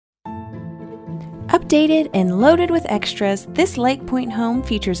Updated and loaded with extras, this Lake Pointe home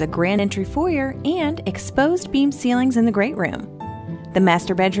features a grand entry foyer and exposed beam ceilings in the great room. The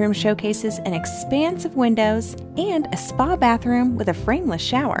master bedroom showcases an expanse of windows and a spa bathroom with a frameless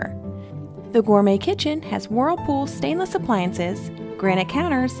shower. The gourmet kitchen has Whirlpool stainless appliances, granite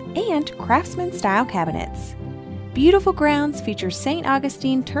counters, and Craftsman-style cabinets. Beautiful grounds feature St.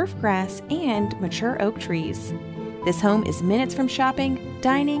 Augustine turf grass and mature oak trees. This home is minutes from shopping,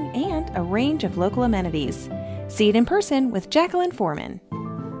 dining, and a range of local amenities. See it in person with Jacquelyn Foreman.